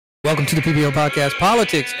Welcome to the PBO Podcast,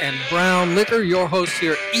 Politics and Brown Liquor. Your host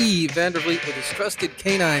here, E. Vandervliet, with his trusted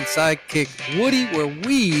canine sidekick, Woody, where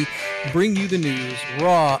we bring you the news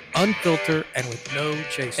raw, unfiltered, and with no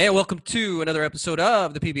chaser. And welcome to another episode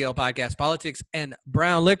of the PBO Podcast, Politics and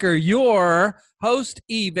Brown Liquor. Your host,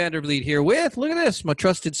 E. Vandervliet, here with, look at this, my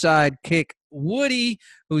trusted sidekick, Woody,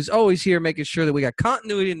 who's always here making sure that we got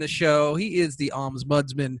continuity in the show. He is the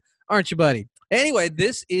ombudsman, aren't you, buddy? Anyway,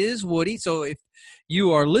 this is Woody, so if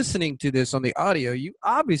you are listening to this on the audio, you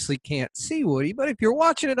obviously can't see Woody, but if you're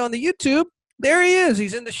watching it on the YouTube, there he is.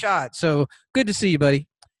 He's in the shot. So good to see you, buddy.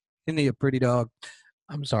 Isn't he a pretty dog?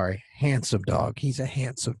 I'm sorry, handsome dog. He's a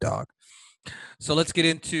handsome dog. So let's get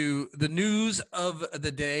into the news of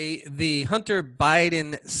the day. The Hunter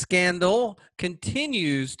Biden scandal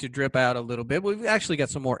continues to drip out a little bit. We've actually got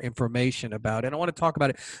some more information about it. I want to talk about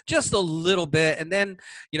it just a little bit. And then,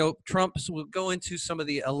 Trump's will go into some of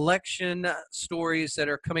the election stories that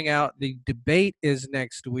are coming out. The debate is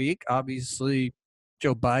next week. Obviously,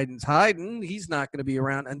 Joe Biden's hiding. He's not going to be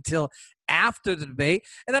around until after the debate.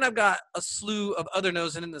 And then I've got a slew of other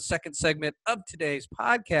news. And in the second segment of today's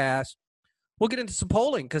podcast, we'll get into some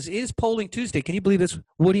polling because it is polling Tuesday. Can you believe this,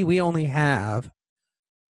 Woody? We only have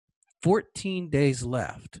 14 days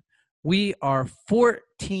left. We are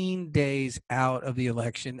 14 days out of the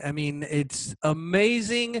election. I mean, it's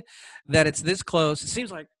amazing that it's this close. It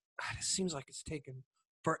seems like it's taken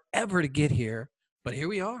forever to get here, but here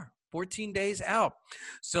we are. 14 days out.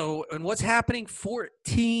 So, and what's happening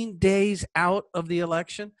 14 days out of the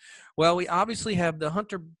election? Well, we obviously have the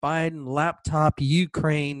Hunter Biden laptop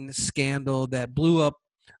Ukraine scandal that blew up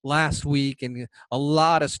last week, and a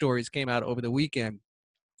lot of stories came out over the weekend.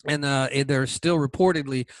 And there's still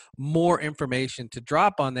reportedly more information to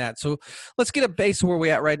drop on that. So let's get a base of where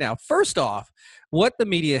we're at right now. First off, what the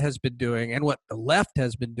media has been doing and what the left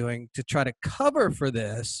has been doing to try to cover for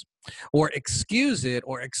this or excuse it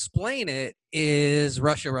or explain it is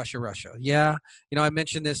Russia, Russia, Russia. Yeah, I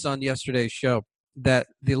mentioned this on yesterday's show that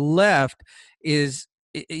the left is,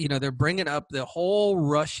 they're bringing up the whole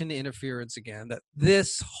Russian interference again, that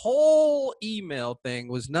this whole email thing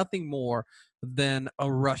was nothing more than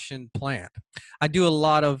a Russian plant. I do a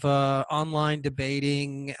lot of online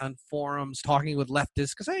debating on forums, talking with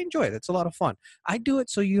leftists because I enjoy it. It's a lot of fun. I do it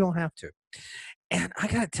so you don't have to. And I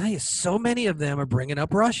got to tell you, so many of them are bringing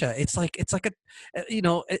up Russia. It's like it's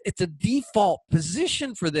a default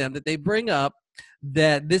position for them that they bring up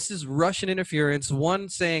that this is Russian interference. One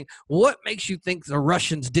saying, what makes you think the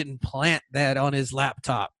Russians didn't plant that on his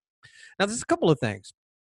laptop? Now, there's a couple of things.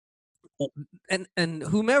 And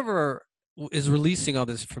whomever is releasing all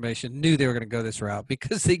this information knew they were going to go this route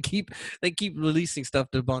because they keep releasing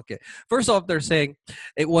stuff to debunk it. First off, they're saying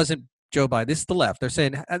it wasn't Joe Biden. This is the left. They're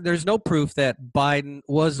saying there's no proof that Biden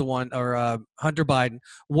was the one, or Hunter Biden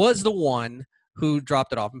was the one who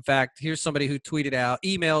dropped it off. In fact, here's somebody who tweeted out,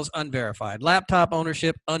 emails unverified, laptop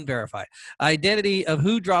ownership unverified, identity of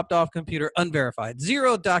who dropped off computer unverified,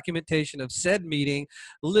 zero documentation of said meeting,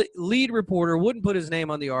 lead reporter wouldn't put his name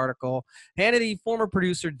on the article, Hannity, former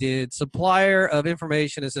producer, did, supplier of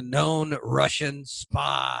information is a known Russian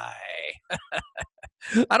spy.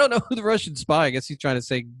 I don't know who the Russian spy. I guess he's trying to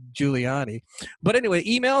say Giuliani. But anyway,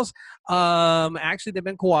 emails, actually, they've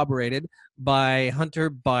been corroborated by Hunter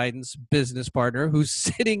Biden's business partner who's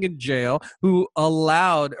sitting in jail, who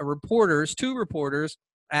allowed two reporters,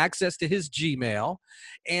 access to his Gmail,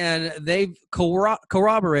 and they've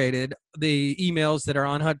corroborated the emails that are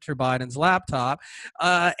on Hunter Biden's laptop.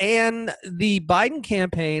 And the Biden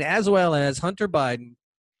campaign, as well as Hunter Biden,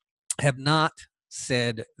 have not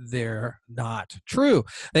said they're not true.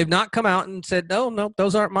 They've not come out and said, no,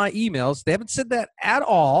 those aren't my emails. They haven't said that at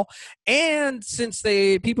all. And since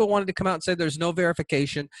people wanted to come out and say there's no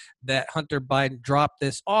verification that Hunter Biden dropped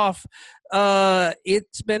this off,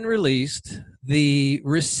 it's been released, the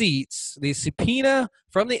receipts, the subpoena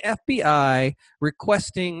from the FBI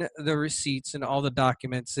requesting the receipts and all the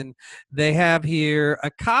documents. And they have here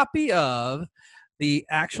a copy of the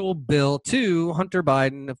actual bill to Hunter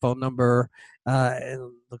Biden, a phone number, it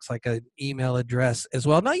looks like an email address as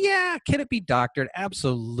well. Now, yeah, can it be doctored?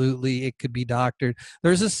 Absolutely, it could be doctored.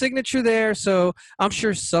 There's a signature there, so I'm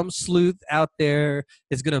sure some sleuth out there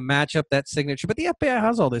is going to match up that signature. But the FBI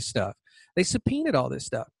has all this stuff. They subpoenaed all this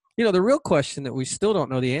stuff. The real question that we still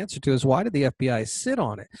don't know the answer to is why did the FBI sit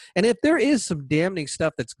on it? And if there is some damning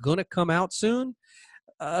stuff that's going to come out soon,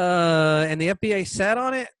 and the FBI sat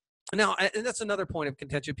on it, now, and that's another point of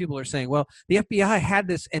contention. People are saying, well, the FBI had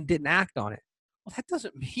this and didn't act on it. Well, that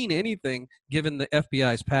doesn't mean anything given the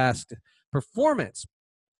FBI's past performance.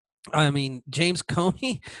 I mean, James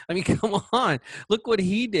Comey. I mean, come on, look what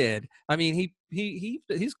he did. I mean,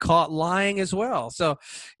 he's caught lying as well. So,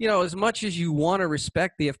 as much as you want to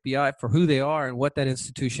respect the FBI for who they are and what that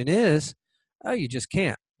institution is, you just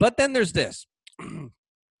can't. But then there's this.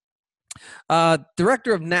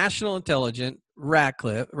 Director of National Intelligence,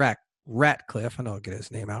 Ratcliffe, I know I'll get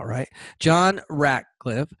his name out right. John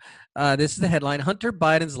Ratcliffe. This is the headline. Hunter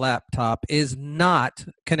Biden's laptop is not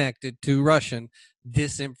connected to Russian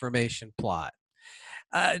disinformation plot.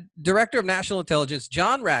 Director of National Intelligence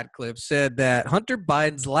John Ratcliffe said that Hunter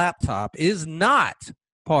Biden's laptop is not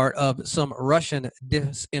part of some Russian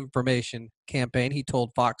disinformation campaign. He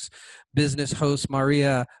told Fox Business host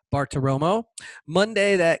Maria Bartiromo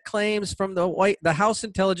Monday that claims from the House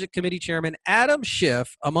Intelligence Committee Chairman Adam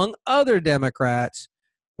Schiff, among other Democrats,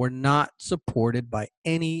 were not supported by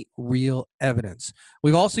any real evidence.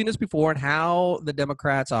 We've all seen this before in how the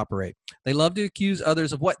Democrats operate. They love to accuse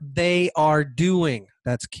others of what they are doing.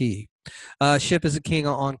 That's key. Schiff is a king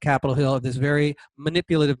on Capitol Hill of this very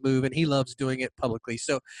manipulative move, and he loves doing it publicly.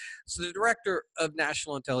 So the director of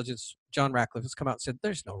national intelligence, John Ratcliffe, has come out and said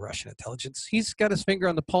there's no Russian intelligence. He's got his finger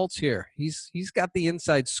on the pulse here. He's got the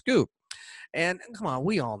inside scoop. And come on,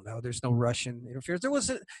 we all know there's no Russian interference. There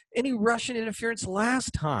wasn't any Russian interference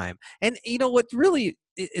last time. And what really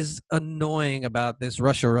is annoying about this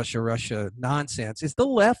Russia nonsense is the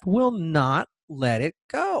left will not let it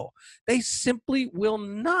go. They simply will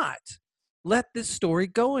not let this story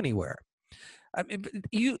go anywhere. I mean,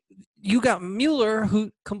 you got Mueller,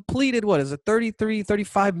 who completed a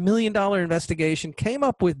 $35 million investigation, came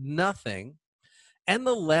up with nothing, and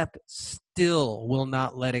the left still will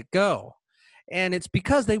not let it go. And it's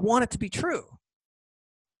because they want it to be true.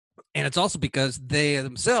 And it's also because they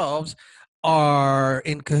themselves are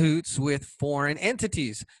in cahoots with foreign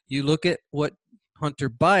entities. You look at what Hunter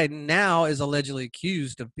Biden now is allegedly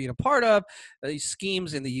accused of being a part of, these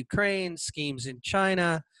schemes in the Ukraine, schemes in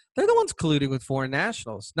China. They're the ones colluding with foreign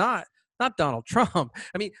nationals, not Donald Trump.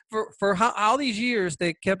 I mean, for how these years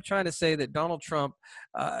they kept trying to say that Donald Trump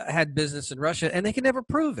had business in Russia, and they can never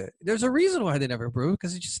prove it. There's a reason why they never prove it,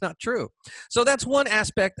 because it's just not true. So that's one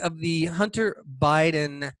aspect of the Hunter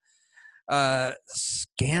Biden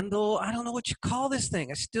scandal. I don't know what you call this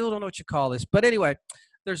thing. I still don't know what you call this. But anyway,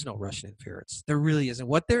 there's no Russian interference. There really isn't.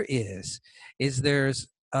 What there is there's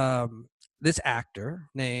this actor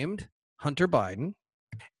named Hunter Biden,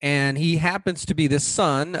 and he happens to be the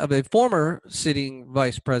son of a former sitting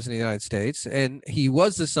vice president of the United States. And he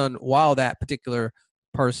was the son while that particular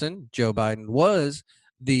person, Joe Biden, was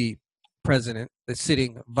the president, the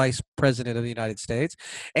sitting vice president of the United States.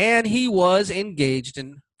 And he was engaged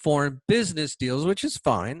in foreign business deals, which is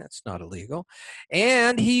fine. That's not illegal.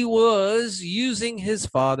 And he was using his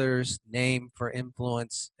father's name for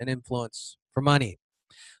influence and influence for money.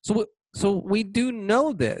 So we do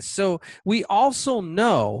know this. So we also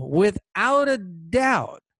know without a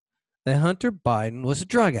doubt that Hunter Biden was a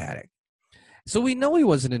drug addict. So we know he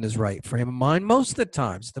wasn't in his right frame of mind most of the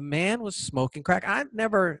times. The man was smoking crack. I've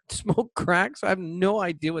never smoked crack, so I have no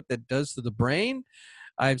idea what that does to the brain.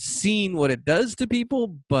 I've seen what it does to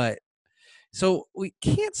people, but so we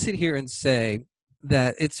can't sit here and say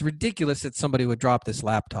that it's ridiculous that somebody would drop this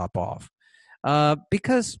laptop off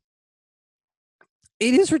because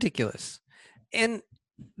it is ridiculous. And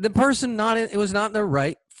the person it was not in the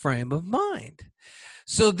right frame of mind.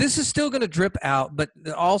 So this is still going to drip out, but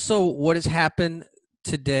also what has happened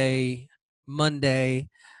today, Monday,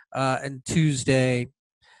 and Tuesday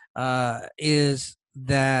is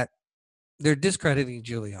that they're discrediting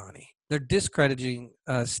Giuliani. They're discrediting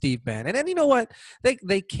Steve Bannon. And you know what?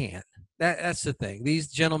 They can't. That's the thing.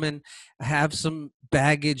 These gentlemen have some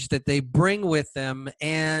baggage that they bring with them.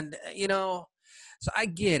 And, so I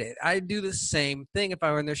get it. I do the same thing if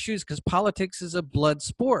I were in their shoes, because politics is a blood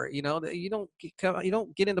sport. You don't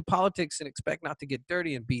get into politics and expect not to get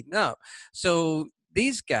dirty and beaten up. So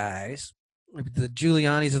these guys, the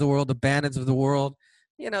Giulianis of the world, the Bannons of the world,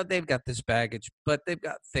 they've got this baggage, but they've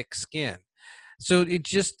got thick skin. So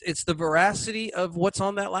it's the veracity of what's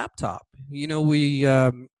on that laptop.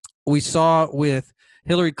 We saw with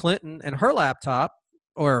Hillary Clinton and her laptop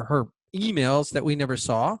or her emails that we never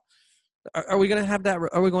saw. Are we going to have that?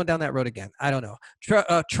 Are we going down that road again? I don't know.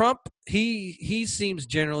 Trump, he seems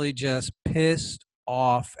generally just pissed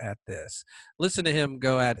off at this. Listen to him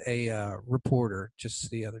go at a reporter just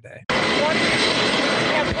the other day. What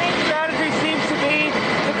campaign strategy seems to be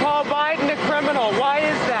to call Biden a criminal. Why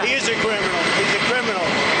is that? He is a criminal. He's a criminal.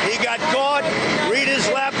 He got caught. Read his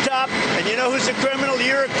laptop. And you know who's a criminal?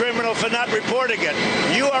 You're a criminal for not reporting it.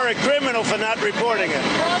 You are a criminal for not reporting it.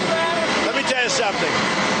 Let me tell you something.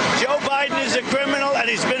 Joe Biden is a criminal, and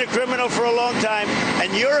he's been a criminal for a long time,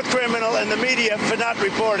 and you're a criminal in the media for not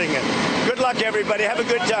reporting it. Good luck, everybody. Have a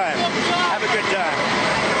good time. Have a good time.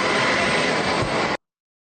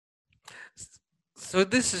 So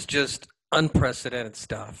this is just unprecedented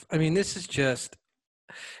stuff. I mean, this is just,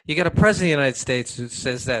 you got a president of the United States who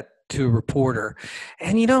says that to a reporter.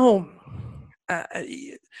 And,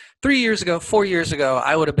 3 years ago, 4 years ago,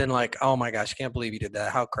 I would have been like, oh my gosh, I can't believe you did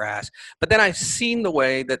that. How crass. But then I've seen the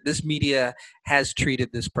way that this media has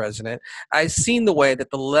treated this president. I've seen the way that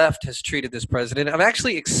the left has treated this president. I've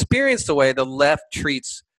actually experienced the way the left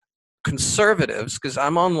treats conservatives, because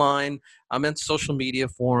I'm online, I'm in social media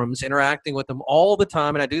forums, interacting with them all the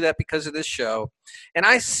time, and I do that because of this show. And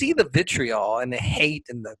I see the vitriol and the hate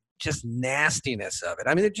and the just nastiness of it.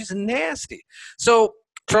 I mean, they're just nasty. So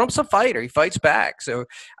Trump's a fighter. He fights back. So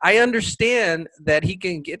I understand that he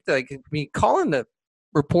can get calling the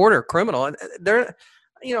reporter criminal. And they're,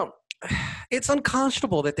 it's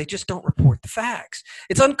unconscionable that they just don't report the facts.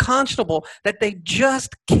 It's unconscionable that they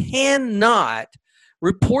just cannot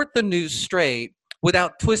report the news straight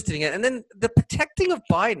without twisting it. And then the protecting of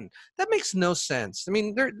Biden, that makes no sense. I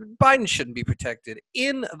mean, Biden shouldn't be protected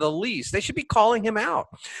in the least. They should be calling him out.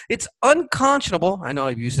 It's unconscionable, I know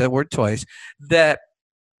I've used that word twice, that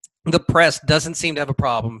the press doesn't seem to have a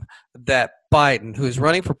problem that Biden, who is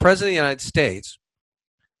running for president of the United States,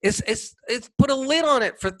 is put a lid on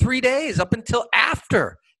it for 3 days up until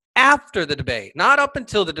after the debate. Not up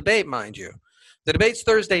until the debate, mind you. The debate's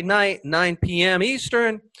Thursday night, 9 p.m.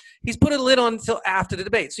 Eastern. He's put a lid on until after the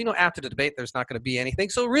debate. So, after the debate, there's not going to be anything.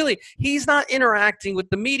 So, really, he's not interacting with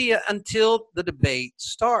the media until the debate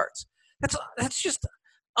starts. That's just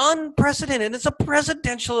unprecedented. It's a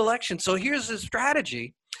presidential election. So, here's his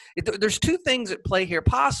strategy. There's two things at play here,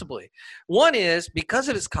 possibly. One is, because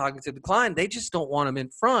of his cognitive decline, they just don't want him in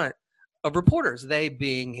front of reporters, they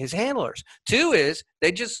being his handlers. Two is,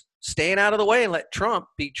 they just staying out of the way and let Trump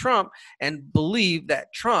be Trump and believe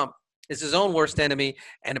that Trump is his own worst enemy.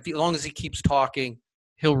 And as long as he keeps talking,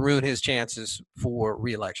 he'll ruin his chances for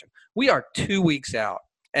re-election. We are 2 weeks out,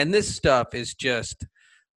 and this stuff is just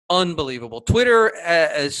unbelievable. Twitter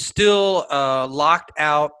is still locked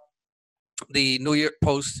out the New York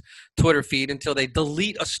Post Twitter feed until they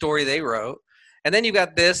delete a story they wrote. And then you've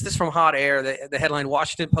got this from Hot Air, the headline,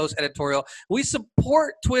 Washington Post editorial. We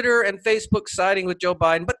support Twitter and Facebook siding with Joe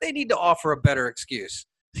Biden, but they need to offer a better excuse.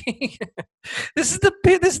 This is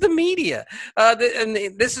the media. And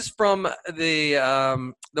this is from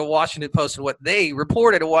the Washington Post and what they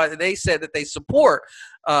reported. They said that they support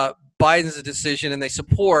Biden's decision, and they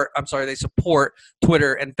support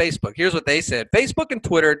Twitter and Facebook. Here's what they said. Facebook and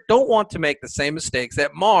Twitter don't want to make the same mistakes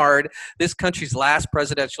that marred this country's last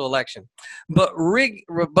presidential election. But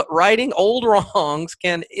righting old wrongs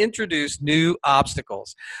can introduce new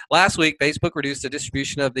obstacles. Last week, Facebook reduced the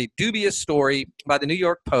distribution of the dubious story by the New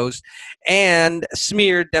York Post and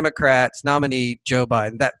smeared Democrats nominee Joe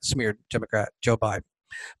Biden. That smeared Democrat Joe Biden.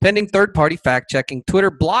 Pending third-party fact-checking,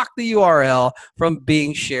 Twitter blocked the URL from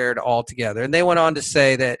being shared altogether. And they went on to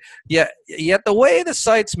say that yet the way the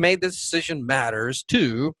sites made this decision matters,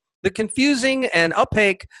 too. The confusing and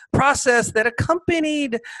opaque process that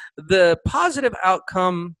accompanied the positive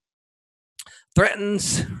outcome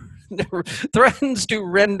threatens to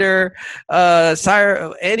render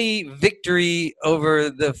any victory over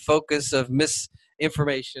the focus of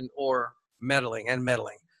misinformation or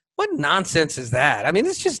meddling. What nonsense is that? I mean,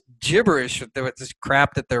 it's just gibberish with this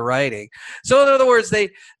crap that they're writing. So, in other words,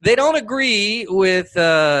 they don't agree with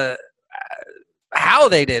how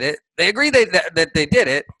they did it. They agree that they did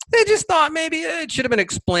it. They just thought maybe it should have been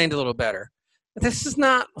explained a little better. This is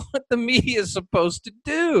not what the media is supposed to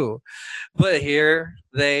do. But here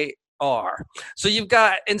they are. So you've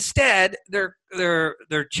got, instead,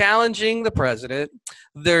 they're challenging the president.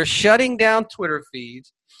 They're shutting down Twitter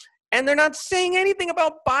feeds. And they're not saying anything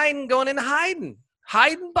about Biden going into Hiden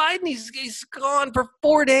Biden, he's gone for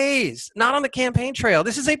 4 days, not on the campaign trail.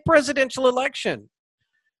 This is a presidential election.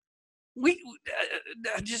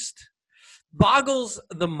 Just boggles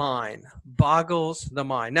the mind.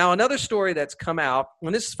 Now, another story that's come out,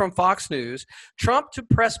 and this is from Fox News, Trump to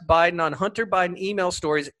press Biden on Hunter Biden email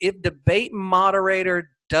stories if debate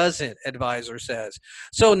moderator doesn't, advisor says.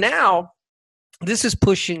 So now this is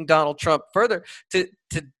pushing Donald Trump further to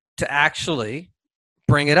actually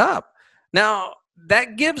bring it up. Now,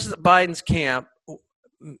 that gives Biden's camp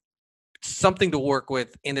something to work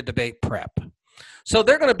with in the debate prep. So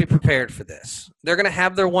they're going to be prepared for this. They're going to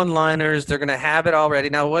have their one-liners. They're going to have it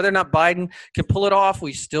already. Now, whether or not Biden can pull it off,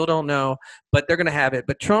 we still don't know, but they're going to have it.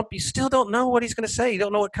 But Trump, you still don't know what he's going to say. You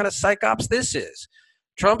don't know what kind of psychops this is.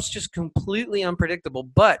 Trump's just completely unpredictable.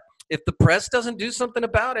 But if the press doesn't do something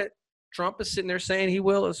about it, Trump is sitting there saying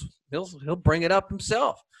he'll bring it up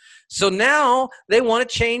himself. So now they want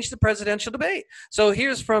to change the presidential debate. So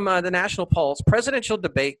here's from the National Pulse. Presidential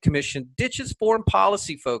Debate Commission ditches foreign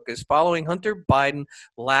policy focus following Hunter Biden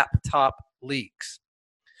laptop leaks.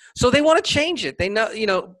 So they want to change it. They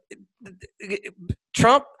know,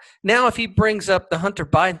 Trump, now if he brings up the Hunter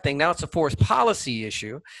Biden thing, now it's a foreign policy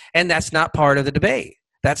issue, and that's not part of the debate.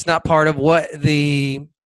 That's not part of what the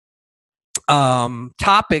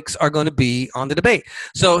topics are going to be on the debate.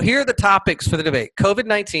 So here are the topics for the debate.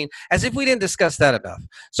 COVID-19, as if we didn't discuss that enough.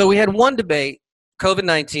 So we had one debate,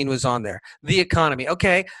 COVID-19 was on there. The economy,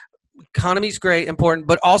 okay, economy's great, important,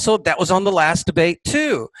 but also that was on the last debate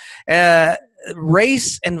too.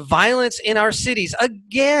 Race and violence in our cities,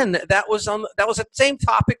 again, that was the same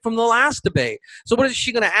topic from the last debate. So what is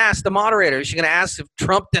she going to ask the moderator? Is she going to ask if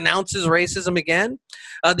Trump denounces racism again?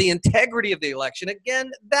 The integrity of the election,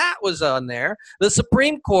 again, that was on there. The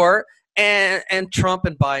Supreme Court and Trump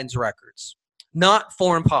and Biden's records, not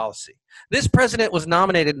foreign policy. This president was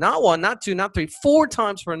nominated not one, not two, not three, 4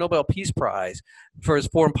 times for a Nobel Peace Prize for his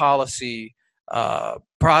foreign policy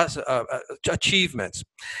achievements.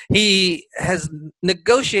 He has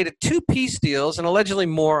negotiated 2 peace deals and allegedly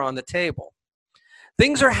more on the table.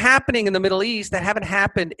 Things are happening in the Middle East that haven't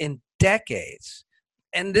happened in decades.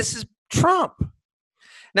 And this is Trump.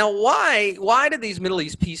 Now, why do these Middle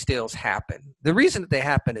East peace deals happen? The reason that they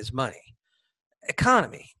happen is money,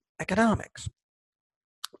 economics.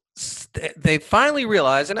 They finally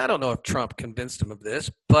realized, and I don't know if Trump convinced them of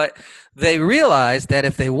this, but they realized that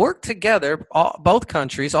if they work together, all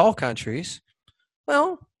countries,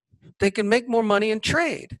 well, they can make more money and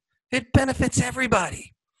trade. It benefits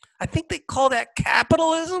everybody. I think they call that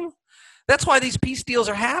capitalism. That's why these peace deals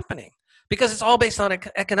are happening, because it's all based on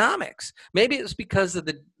economics. Maybe it's because of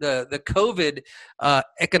the COVID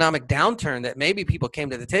economic downturn that maybe people came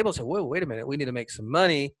to the table and said, whoa, wait a minute, we need to make some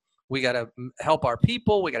money. We got to help our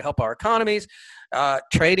people. We got to help our economies.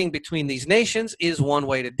 Trading between these nations is one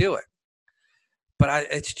way to do it. But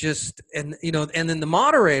it's just, and then the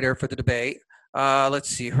moderator for the debate, let's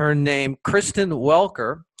see, her name, Kristen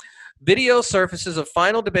Welker. Video surfaces of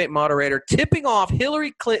final debate moderator tipping off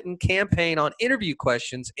Hillary Clinton campaign on interview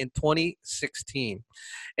questions in 2016.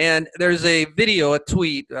 And there's a video, a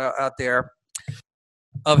tweet out there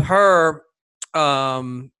of her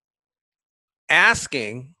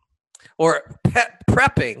asking or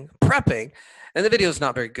prepping, and the video is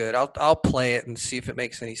not very good. I'll play it and see if it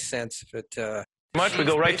makes any sense. If it much we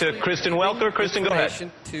go right to Kristen Welker. Kristen, go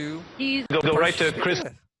ahead. Go right to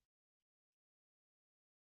Kristen.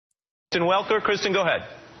 Kristen Welker. Kristen, go ahead.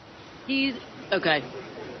 Okay,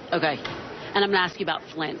 and I'm going to ask you about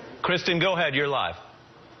Flint. Kristen, go ahead. You're live.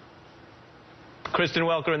 Kristen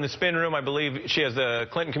Welker in the spin room. I believe she has the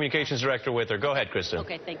Clinton communications director with her. Go ahead, Kristen.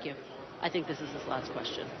 Okay, thank you. I think this is his last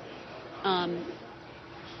question.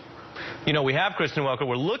 We have Kristen Welker.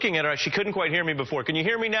 We're looking at her. She couldn't quite hear me before. Can you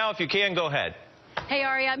hear me now? If you can, go ahead. Hey,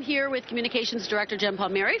 Ari, I'm here with Communications Director Jen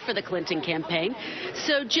Palmieri for the Clinton campaign.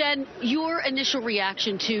 So, Jen, your initial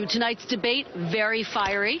reaction to tonight's debate, very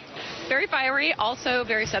fiery. Very fiery, also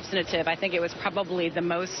very substantive. I think it was probably the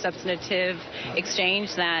most substantive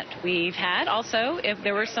exchange that we've had. Also, if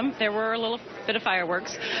there were a little bit of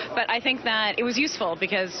fireworks, but I think that it was useful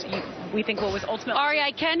because we think what was ultimately... Ari,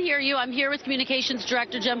 I can hear you. I'm here with Communications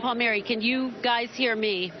Director Jen Palmieri. Can you guys hear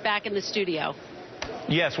me back in the studio?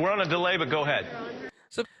 Yes, we're on a delay, but go ahead.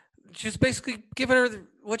 So she's basically giving her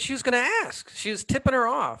what she was going to ask. She was tipping her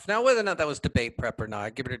off. Now, whether or not that was debate prep or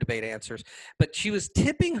not, giving her debate answers, but she was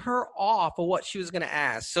tipping her off of what she was going to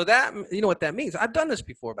ask. So that, you know what that means? I've done this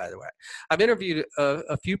before, by the way. I've interviewed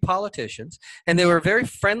a few politicians, and they were very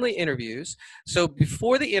friendly interviews. So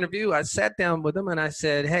before the interview, I sat down with them and I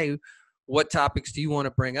said, hey, what topics do you want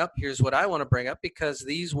to bring up? Here's what I want to bring up, because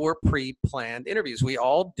these were pre-planned interviews. We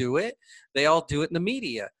all do it. They all do it in the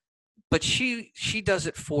media. But she does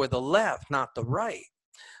it for the left, not the right.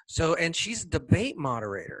 So, and she's a debate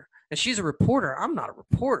moderator, and she's a reporter. I'm not a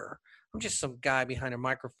reporter. I'm just some guy behind a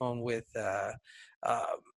microphone with a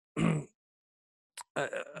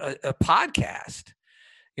podcast.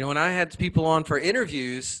 When I had people on for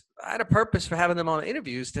interviews, I had a purpose for having them on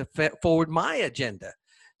interviews to forward my agenda.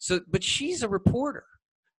 So, but she's a reporter.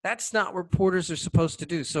 That's not what reporters are supposed to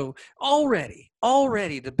do. So already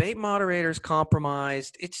debate moderators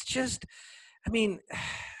compromised. It's just,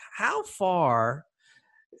 how far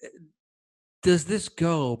does this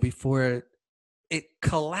go before it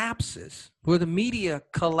collapses, where the media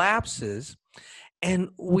collapses, and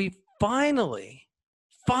we finally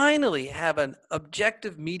finally have an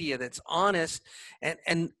objective media that's honest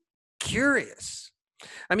and curious.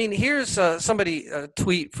 I mean, here's somebody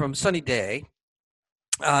tweet from Sunny Day.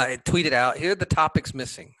 It tweeted out, here are the topics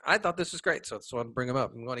missing. I thought this was great, so I want to bring them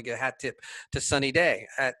up. I'm going to get a hat tip to Sunny Day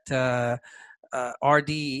at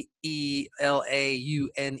RDELAUNE.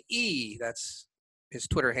 That's his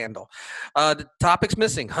Twitter handle. The topics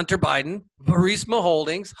missing: Hunter Biden, Burisma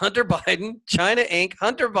Holdings, Hunter Biden, China Inc.,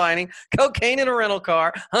 Hunter Biden, cocaine in a rental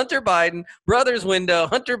car, Hunter Biden, Brothers Window,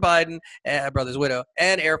 Hunter Biden, Brothers Widow,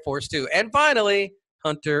 and Air Force Two. And finally,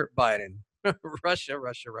 Hunter Biden. Russia.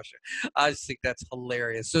 I just think that's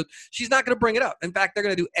hilarious. So she's not going to bring it up. In fact, they're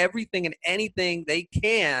going to do everything and anything they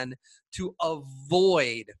can to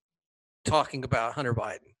avoid talking about Hunter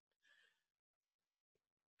Biden.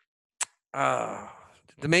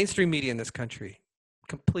 The mainstream media in this country,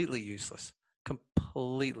 completely useless.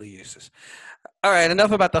 Completely useless. All right,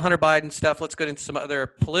 enough about the Hunter Biden stuff. Let's get into some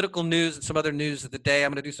other political news and some other news of the day.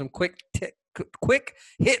 I'm going to do some quick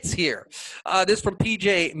hits here. This from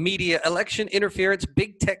PJ Media. Election interference.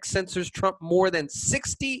 Big tech censors Trump more than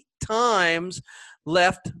 60 times,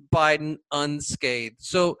 left Biden unscathed.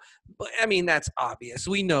 So, I mean, that's obvious.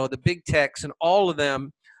 We know the big techs and all of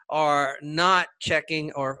them are not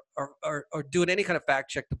checking or doing any kind of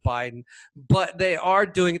fact check to Biden, but they are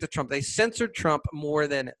doing it to Trump. They censored Trump more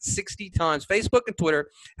than 60 times. Facebook and Twitter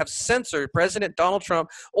have censored President Donald Trump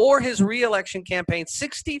or his re-election campaign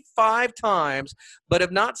 65 times, but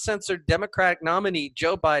have not censored Democratic nominee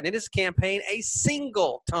Joe Biden in his campaign a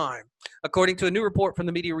single time, according to a new report from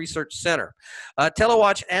the Media Research Center.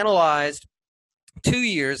 Telewatch analyzed 2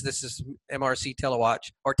 years, this is MRC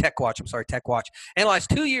Telewatch, or TechWatch, TechWatch, analyzed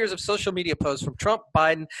 2 years of social media posts from Trump,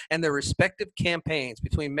 Biden, and their respective campaigns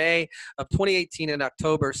between May of 2018 and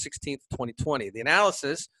October 16th, 2020. The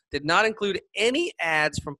analysis did not include any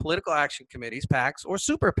ads from political action committees, PACs, or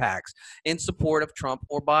super PACs in support of Trump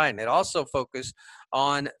or Biden. It also focused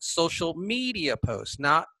on social media posts,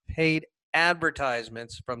 not paid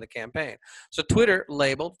advertisements from the campaign. So Twitter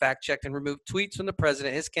labeled, fact-checked, and removed tweets from the president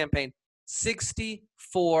and his campaign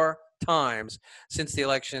 64 times since the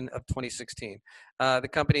election of 2016. The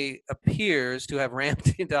company appears to have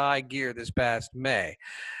ramped into high gear this past May.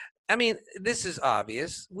 I mean, this is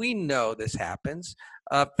obvious. We know this happens.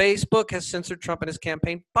 Facebook has censored Trump and his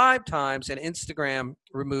campaign 5 times, and Instagram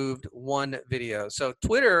removed 1 video. So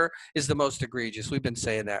Twitter is the most egregious. We've been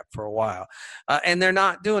saying that for a while. And they're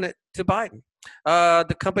not doing it to Biden.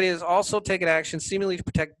 The company has also taken action seemingly to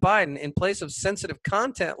protect Biden. In place of sensitive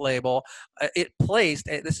content label,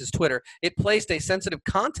 this is Twitter, it placed a sensitive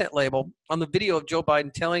content label on the video of Joe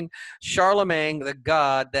Biden telling Charlemagne the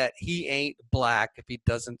God that he ain't black if he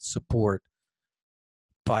doesn't support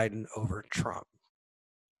Biden over Trump.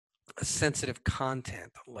 A sensitive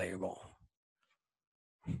content label.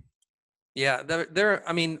 Yeah,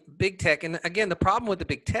 I mean, big tech. And again, the problem with the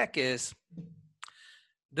big tech is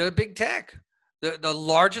the big tech. The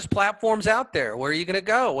largest platforms out there. Where are you going to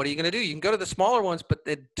go? What are you going to do? You can go to the smaller ones, but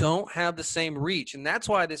they don't have the same reach. And that's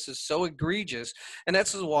why this is so egregious. And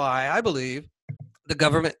that's why I believe the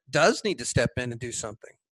government does need to step in and do something.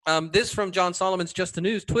 This from John Solomon's Just the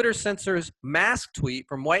News. Twitter censors mask tweet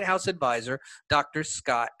from White House advisor Dr.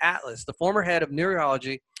 Scott Atlas. The former head of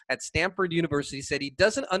neurology at Stanford University said he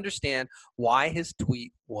doesn't understand why his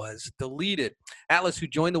tweet was deleted. Atlas, who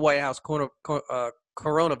joined the White House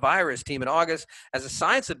coronavirus team in August as a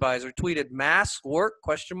science advisor, tweeted, "Masks work? ?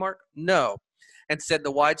 No," and said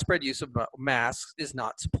the widespread use of masks is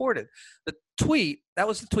not supported. The tweet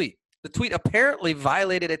apparently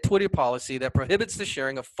violated a Twitter policy that prohibits the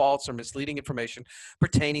sharing of false or misleading information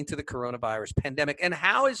pertaining to the coronavirus pandemic. And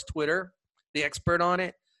how is Twitter the expert on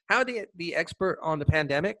it? How the expert on the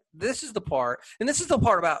pandemic? This is the part, and this is the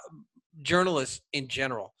part about journalists in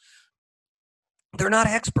general. They're not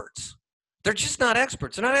experts. They're just not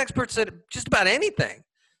experts. They're not experts at just about anything,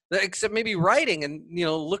 except maybe writing. And,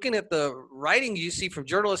 looking at the writing you see from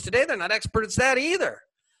journalists today, they're not experts at that either.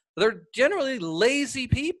 They're generally lazy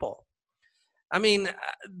people. I mean,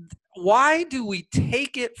 why do we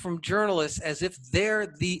take it from journalists as if they're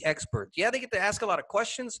the expert? Yeah, they get to ask a lot of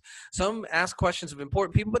questions. Some ask questions of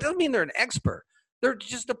important people, but it doesn't mean they're an expert. They're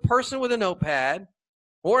just a person with a notepad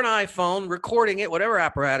or an iPhone recording it, whatever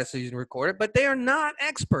apparatus they're using to record it, but they are not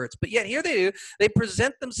experts. But yet here they do. They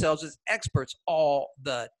present themselves as experts all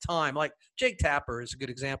the time. Like Jake Tapper is a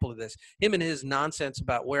good example of this. Him and his nonsense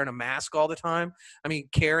about wearing a mask all the time. I mean,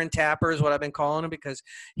 Karen Tapper is what I've been calling him because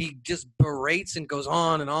he just berates and goes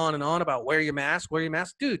on and on and on about wear your mask, wear your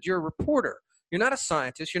mask. Dude, you're a reporter. You're not a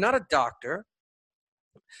scientist. You're not a doctor.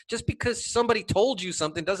 Just because somebody told you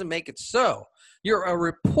something doesn't make it so. You're a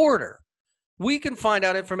reporter. We can find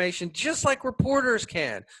out information just like reporters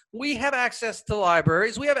can. We have access to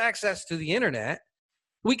libraries. We have access to the internet.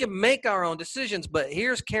 We can make our own decisions, but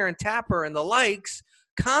here's Karen Tapper and the likes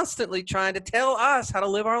constantly trying to tell us how to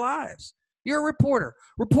live our lives. You're a reporter.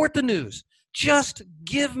 Report the news. Just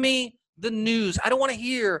give me the news. I don't want to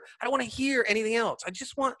hear anything else. I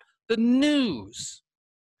just want the news.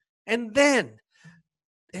 And then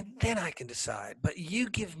I can decide. But you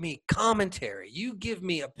give me commentary. You give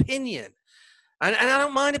me opinion. And I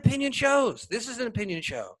don't mind opinion shows. This is an opinion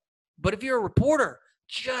show. But if you're a reporter,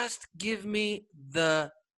 just give me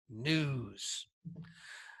the news.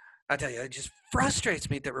 I tell you, it just frustrates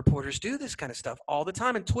me that reporters do this kind of stuff all the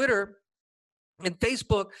time. And Twitter and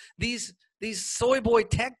Facebook, these soy boy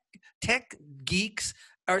tech geeks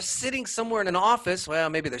are sitting somewhere in an office. Well,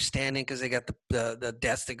 maybe they're standing because they got the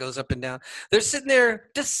desk that goes up and down. They're sitting there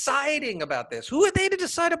deciding about this. Who are they to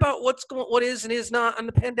decide about what is and is not on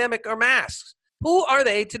the pandemic or masks? Who are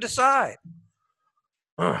they to decide?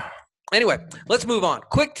 Anyway, let's move on.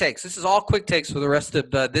 Quick takes. This is all quick takes for the rest of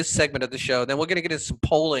this segment of the show. Then we're going to get into some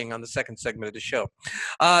polling on the second segment of the show.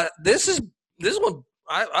 This one.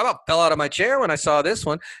 I about fell out of my chair when I saw this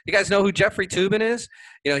one. You guys know who Jeffery Toobin is?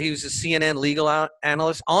 You know, he was a CNN legal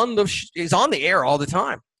analyst. He's on the air all the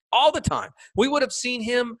time. All the time. We would have seen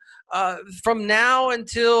him from now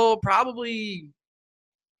until probably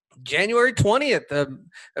January 20th.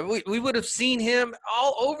 We would have seen him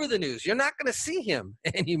all over the news. You're not going to see him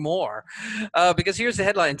anymore because here's the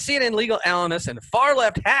headline. CNN legal analyst and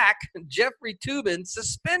far-left hack Jeffery Toobin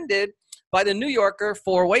suspended by the New Yorker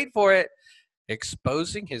for, wait for it,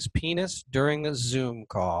 exposing his penis during a Zoom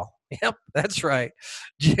call. Yep, that's right.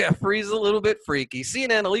 Jeffrey's a little bit freaky.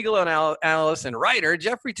 CNN legal analyst and writer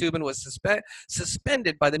Jeffery Toobin was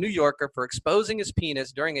suspended by the New Yorker for exposing his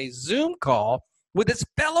penis during a Zoom call with his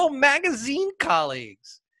fellow magazine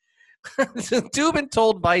colleagues. Toobin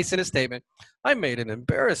told Vice in a statement, "I made an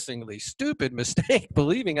embarrassingly stupid mistake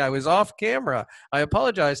believing I was off camera. I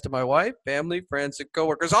apologize to my wife, family, friends, and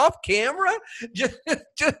coworkers." Off camera? Just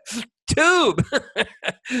Tube.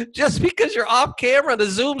 Just because you're off camera, the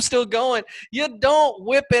Zoom's still going, you don't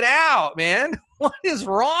whip it out, man. What is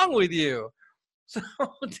wrong with you? So,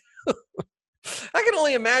 I can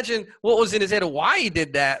only imagine what was in his head and why he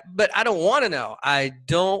did that, but I don't want to know. I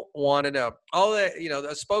don't want to know. All that,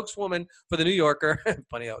 a spokeswoman for the New Yorker,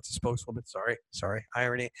 funny how it's a spokeswoman, sorry,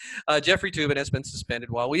 irony. Jeffery Toobin has been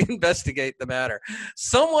suspended while we investigate the matter.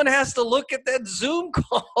 Someone has to look at that Zoom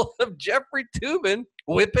call of Jeffery Toobin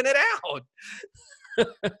whipping it out.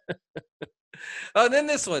 Then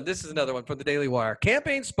this is another one from the Daily Wire.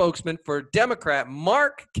 Campaign spokesman for Democrat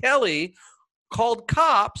Mark Kelly called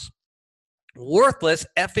cops worthless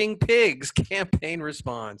effing pigs. Campaign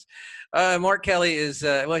response. Mark Kelly is,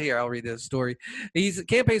 here, I'll read this story. He's a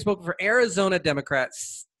campaign spokesman for Arizona Democrat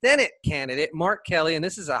Senate candidate Mark Kelly, and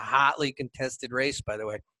this is a hotly contested race, by the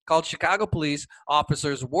way, called Chicago police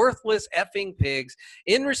officers worthless effing pigs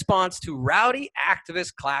in response to rowdy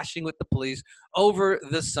activists clashing with the police over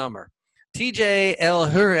the summer. TJ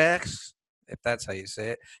Elhurex, if that's how you say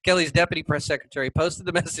it, Kelly's deputy press secretary, posted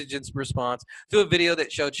the message in response to a video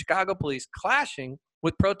that showed Chicago police clashing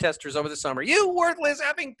with protesters over the summer. "You worthless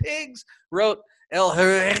effing pigs," wrote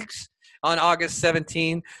Elhurex on August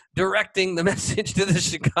 17, directing the message to the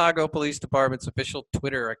Chicago Police Department's official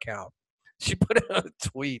Twitter account. She put out a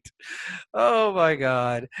tweet. Oh, my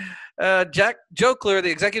God. Joe Clear,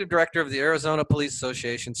 the executive director of the Arizona Police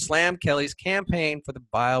Association, slammed Kelly's campaign for the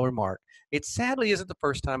vile remark. "It sadly isn't the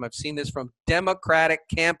first time I've seen this from Democratic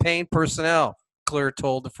campaign personnel," Clear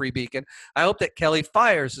told the Free Beacon. "I hope that Kelly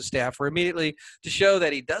fires the staffer immediately to show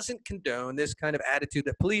that he doesn't condone this kind of attitude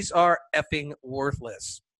that police are effing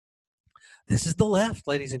worthless." This is the left,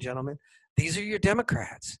 ladies and gentlemen. These are your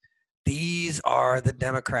Democrats. These are the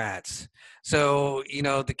Democrats. So,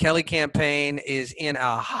 the Kelly campaign is in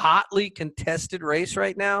a hotly contested race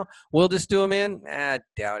right now. Will this do them in? I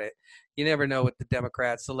doubt it. You never know with the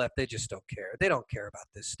Democrats, the left, they just don't care. They don't care about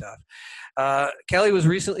this stuff. Kelly was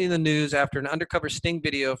recently in the news after an undercover sting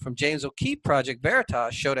video from James O'Keefe Project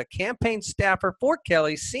Veritas showed a campaign staffer for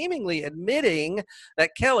Kelly seemingly admitting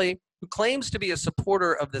that Kelly, who claims to be a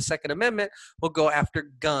supporter of the Second Amendment, will go after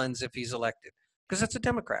guns if he's elected. Because that's the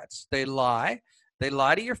Democrats. They lie. They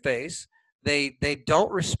lie to your face. They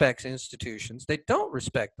don't respect institutions. They don't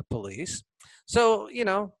respect the police. So,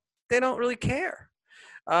 they don't really care.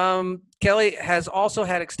 Kelly has also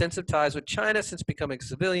had extensive ties with China since becoming a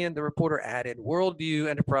civilian. The reporter added Worldview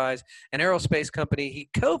Enterprise, an aerospace company he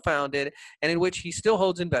co-founded and in which he still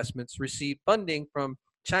holds investments, received funding from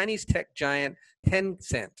Chinese tech giant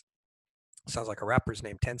Tencent. sounds like a rapper's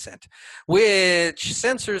name, Tencent, which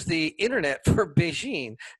censors the internet for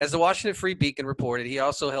Beijing. As the Washington Free Beacon reported, he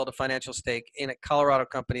also held a financial stake in a Colorado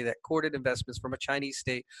company that courted investments from a Chinese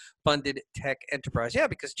state-funded tech enterprise. Yeah,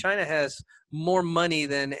 because China has more money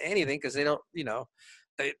than anything because they don't,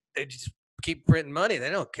 they just keep printing money. They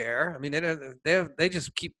don't care. I mean, they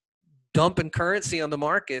just keep dumping currency on the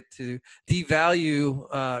market to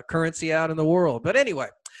devalue currency out in the world. But anyway,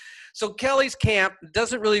 so Kelly's camp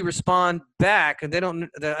doesn't really respond back, and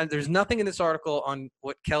there's nothing in this article on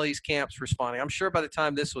what Kelly's camp's responding. I'm sure by the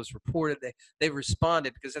time this was reported, they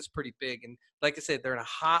responded because that's pretty big. And like I said, they're in a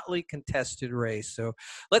hotly contested race. So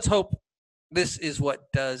let's hope this is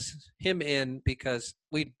what does him in, because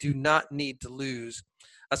we do not need to lose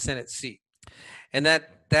a Senate seat. And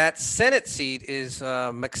that Senate seat is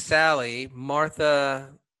Martha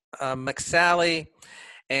McSally.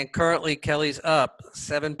 And currently, Kelly's up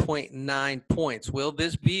 7.9 points. Will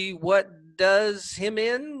this be what does him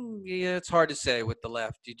in? Yeah, it's hard to say with the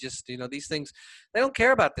left. These things, they don't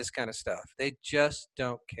care about this kind of stuff. They just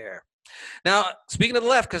don't care. Now, speaking of the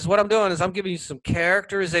left, because what I'm doing is I'm giving you some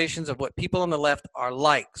characterizations of what people on the left are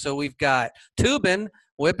like. So we've got Toobin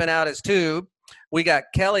whipping out his tube. We got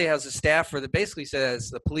Kelly has a staffer that basically says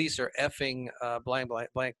the police are effing blank,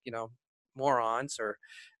 morons or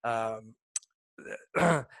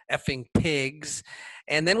effing pigs.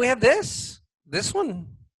 And then we have this one,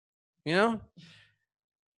 and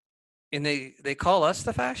they call us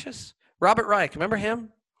the fascists. Robert Reich, remember him?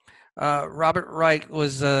 Robert Reich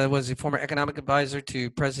was a former economic advisor to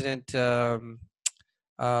President Clinton.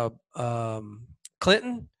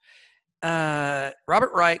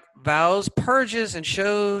 Robert Reich vows purges and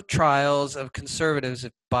show trials of conservatives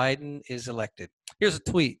if Biden is elected. Here's a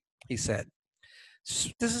tweet he said.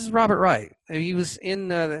 This is Robert Reich. He was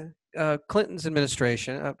in Clinton's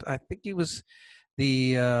administration. I think he was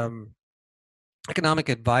the economic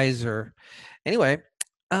advisor. Anyway,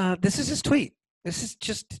 this is his tweet. This is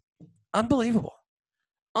just unbelievable.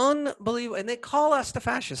 Unbelievable. And they call us the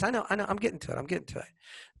fascists. I know. I'm getting to it.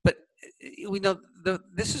 But we know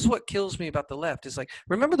this is what kills me about the left is like,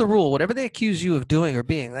 remember the rule, whatever they accuse you of doing or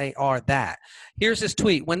being, they are that. Here's this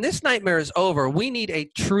tweet. When this nightmare is over, we need a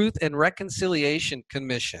Truth and Reconciliation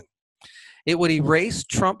Commission. It would erase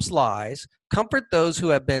Trump's lies, comfort those who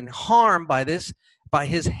have been harmed by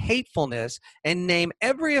his hatefulness, and name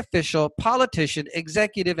every official, politician,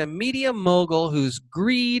 executive, and media mogul whose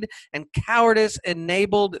greed and cowardice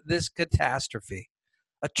enabled this catastrophe.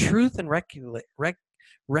 A Truth and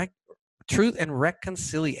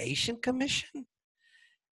Reconciliation Commission?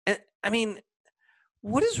 And I mean,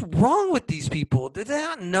 what is wrong with these people? Did they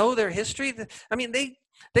not know their history? I mean, they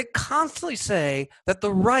constantly say that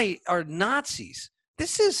the right are Nazis.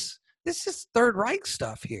 This is Third Reich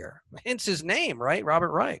stuff here. Hence his name, right?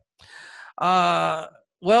 Robert Reich.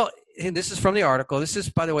 Well, and this is from the article. This is,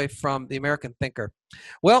 by the way, from the American Thinker.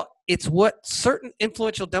 Well, it's what certain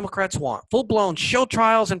influential Democrats want. Full-blown show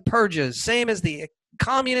trials and purges, same as the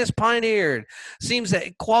communists pioneered. Seems that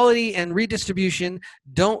equality and redistribution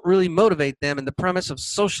don't really motivate them in the premise of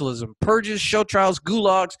socialism. Purges, show trials,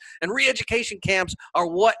 gulags, and re-education camps are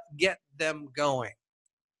what get them going.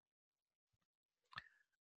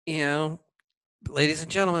 Ladies and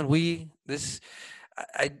gentlemen,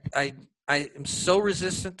 I am so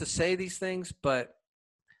resistant to say these things, but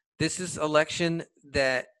this is election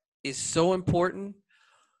that is so important,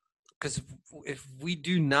 because if we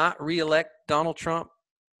do not reelect Donald Trump,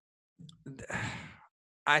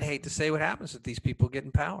 I'd hate to say what happens if these people get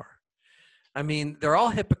in power. I mean, they're all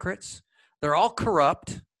hypocrites. They're all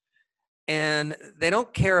corrupt, and they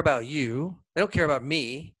don't care about you. They don't care about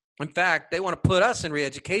me. In fact, they want to put us in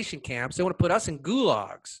re-education camps. They want to put us in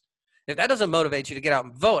gulags. If that doesn't motivate you to get out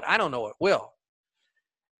and vote, I don't know what will.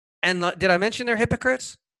 And did I mention they're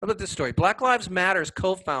hypocrites? How about this story? Black Lives Matter's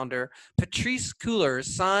co-founder, Patrisse Cullors,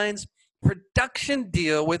 signs production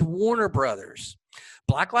deal with Warner Brothers.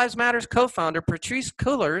 Black Lives Matter's co-founder, Patrisse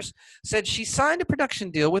Cullors, said she signed a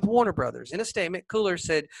production deal with Warner Brothers. In a statement, Cullors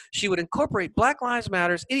said she would incorporate Black Lives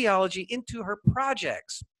Matter's ideology into her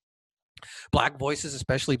projects. Black voices,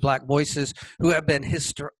 especially Black voices who have been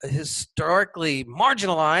historically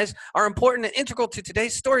marginalized, are important and integral to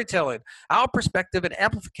today's storytelling. Our perspective and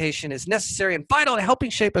amplification is necessary and vital to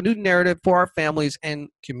helping shape a new narrative for our families and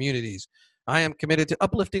communities. I am committed to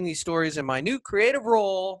uplifting these stories in my new creative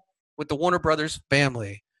role with the Warner Brothers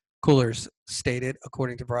family, Cullors stated,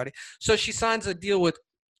 according to Variety. So she signs a deal with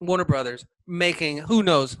Warner Brothers, making who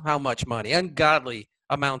knows how much money, ungodly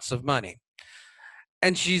amounts of money.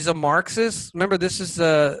 And she's a Marxist. Remember, this is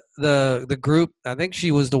the group. I think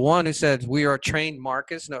she was the one who said we are trained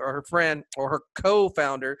Marxists. No, or her friend or her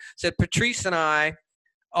co-founder said Patrice and I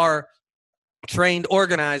are trained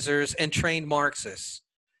organizers and trained Marxists.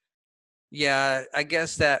 Yeah, I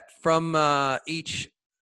guess that from each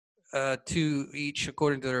to each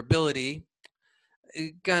according to their ability,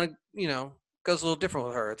 it kind of goes a little different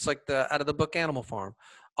with her. It's like the out of the book Animal Farm.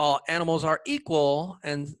 All animals are equal,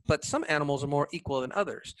 but some animals are more equal than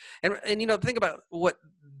others. And think about what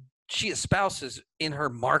she espouses in her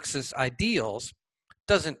Marxist ideals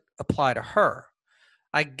doesn't apply to her.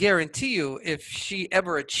 I guarantee you, if she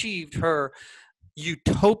ever achieved her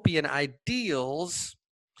utopian ideals,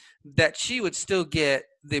 that she would still get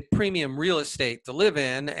the premium real estate to live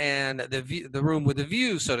in and the room with the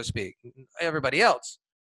view, so to speak. Everybody else,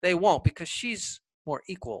 they won't, because she's more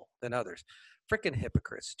equal than others. Freaking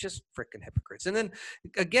hypocrites, just freaking hypocrites. And then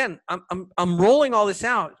again, I'm rolling all this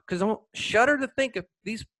out because I shudder to think if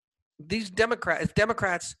these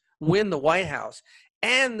Democrats win the White House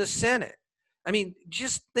and the Senate. I mean,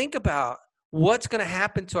 just think about what's going to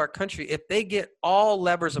happen to our country if they get all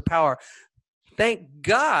levers of power. Thank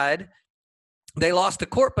God they lost the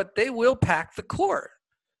court, but they will pack the court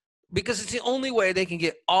because it's the only way they can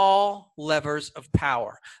get all levers of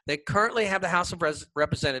power. They currently have the House of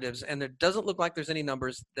Representatives, and it doesn't look like there's any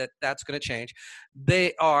numbers that's going to change.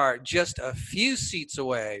 They are just a few seats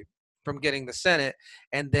away from getting the Senate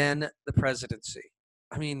and then the presidency.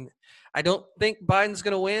 I mean, I don't think Biden's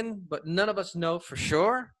going to win, but none of us know for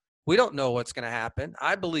sure. We don't know what's going to happen.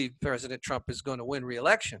 I believe President Trump is going to win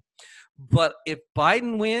re-election. But if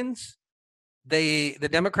Biden wins, the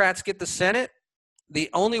Democrats get the Senate, the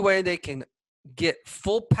only way they can get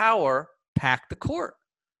full power, pack the court.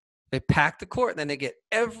 They pack the court, and then they get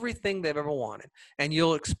everything they've ever wanted. And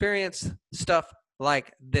you'll experience stuff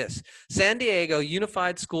like this. San Diego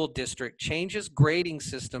Unified School District changes grading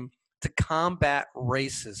system to combat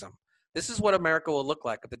racism. This is what America will look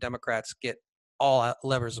like if the Democrats get all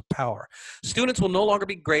levers of power. Students will no longer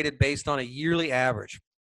be graded based on a yearly average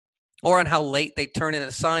or on how late they turn in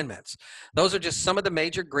assignments. Those are just some of the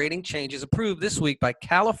major grading changes approved this week by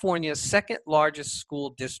California's second largest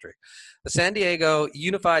school district. The San Diego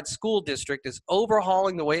Unified School District is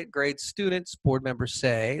overhauling the way it grades students, board members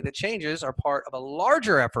say. The changes are part of a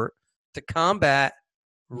larger effort to combat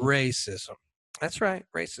racism. That's right,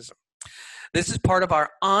 racism. This is part of our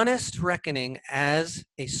honest reckoning as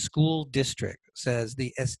a school district, says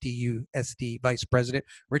the SDU-SD Vice President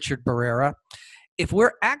Richard Barrera. If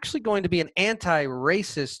we're actually going to be an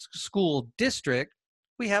anti-racist school district,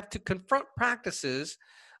 we have to confront practices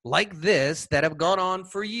like this that have gone on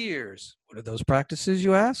for years. What are those practices,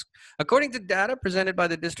 you ask? According to data presented by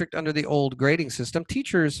the district under the old grading system,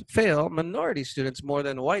 teachers fail minority students more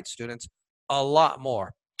than white students, a lot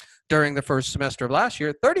more. During the first semester of last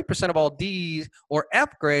year, 30% of all D or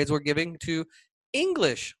F grades were given to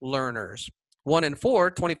English learners. 1 in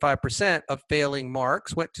 4, 25% of failing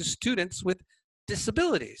marks went to students with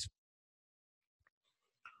disabilities.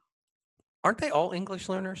 Aren't they all English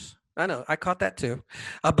learners? I know, I caught that too.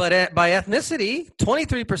 But by ethnicity,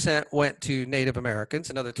 23% went to Native Americans,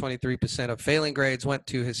 another 23% of failing grades went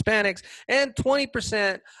to Hispanics, and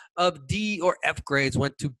 20% of D or F grades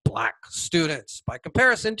went to Black students. By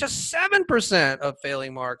comparison, just 7% of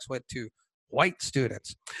failing marks went to white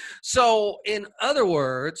students. So in other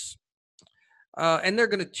words, and they're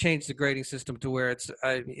going to change the grading system to where it's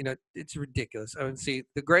ridiculous. I mean, see,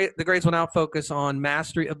 the grades will now focus on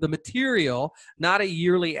mastery of the material, not a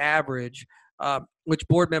yearly average, which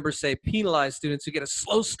board members say penalize students who get a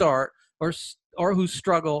slow start or who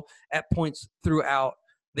struggle at points throughout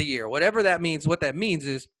the year. Whatever that means, what that means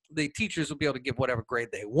is the teachers will be able to give whatever grade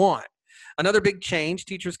they want. Another big change,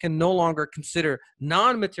 teachers can no longer consider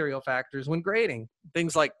non-material factors when grading.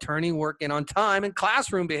 Things like turning work in on time and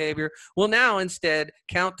classroom behavior will now instead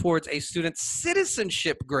count towards a student's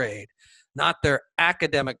citizenship grade, not their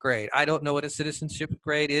academic grade. I don't know what a citizenship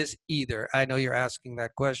grade is either. I know you're asking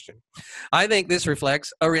that question. I think this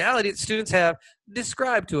reflects a reality that students have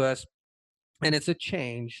described to us, and it's a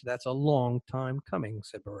change that's a long time coming,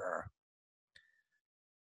 said Barrera.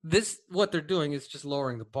 What they're doing is just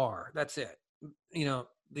lowering the bar. That's it.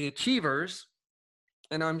 The achievers,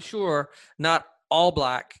 and I'm sure not all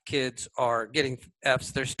Black kids are getting Fs.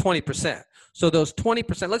 There's 20%. So those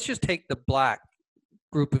 20%, let's just take the Black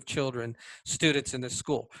group of children, students in this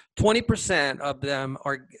school. 20% of them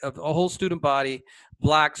are, of the whole student body,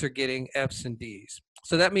 Blacks are getting Fs and Ds.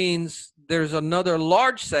 So that means there's another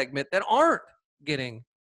large segment that aren't getting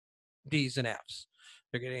Ds and Fs.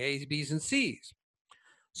 They're getting A's, B's, and C's.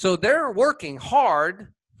 So they're working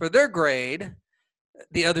hard for their grade,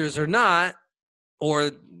 The others are not,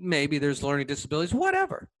 or maybe there's learning disabilities,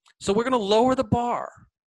 whatever. So we're going to lower the bar.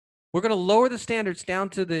 We're going to lower the standards down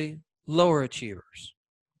to the lower achievers.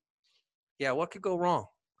 Yeah, what could go wrong?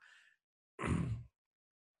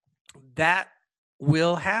 That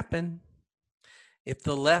will happen if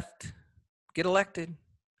the left get elected.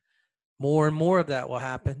 More and more of that will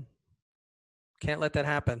happen. Can't let that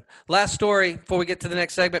happen. Last story before we get to the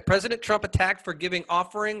next segment. President Trump attacked for giving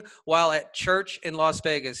offering while at church in Las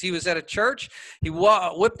Vegas. He was at a church. He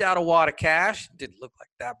whipped out a wad of cash. Didn't look like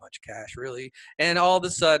that much cash, really. And all of a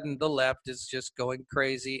sudden, the left is just going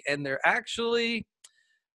crazy. And they're actually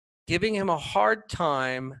giving him a hard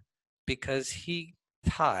time because he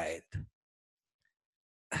tithed.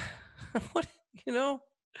 What, you know?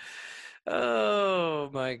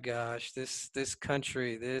 Oh my gosh, this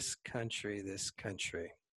country. Ladies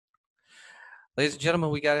and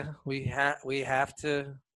gentlemen, we have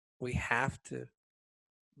to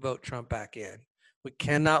vote Trump back in. We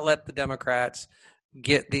cannot let the Democrats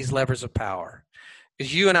get these levers of power.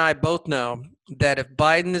 Because you and I both know that if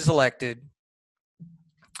Biden is elected,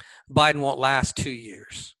 Biden won't last 2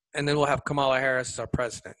 years. And then we'll have Kamala Harris as our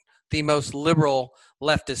president, the most liberal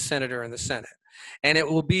leftist senator in the Senate. And it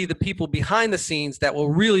will be the people behind the scenes that will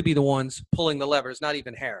really be the ones pulling the levers, not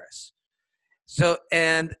even Harris. So,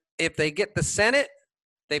 and if they get the Senate,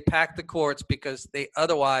 they pack the courts because they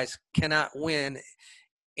otherwise cannot win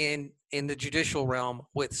in the judicial realm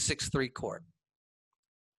with 6-3 court.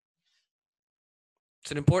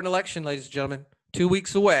 It's an important election, ladies and gentlemen. 2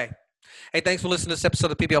 weeks away. Hey, thanks for listening to this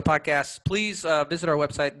episode of the PBL Podcast. Please visit our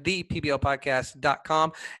website,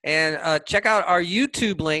 thepblpodcast.com, and check out our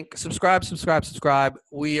YouTube link. Subscribe.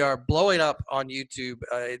 We are blowing up on YouTube.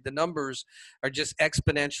 The numbers are just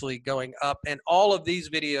exponentially going up, and all of these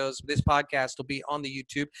videos, this podcast will be on the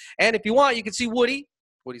YouTube. And if you want, you can see Woody.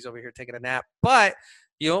 Woody's over here taking a nap, but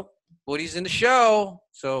Woody's in the show,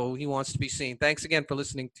 so he wants to be seen. Thanks again for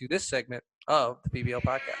listening to this segment of the PBL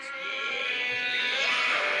Podcast.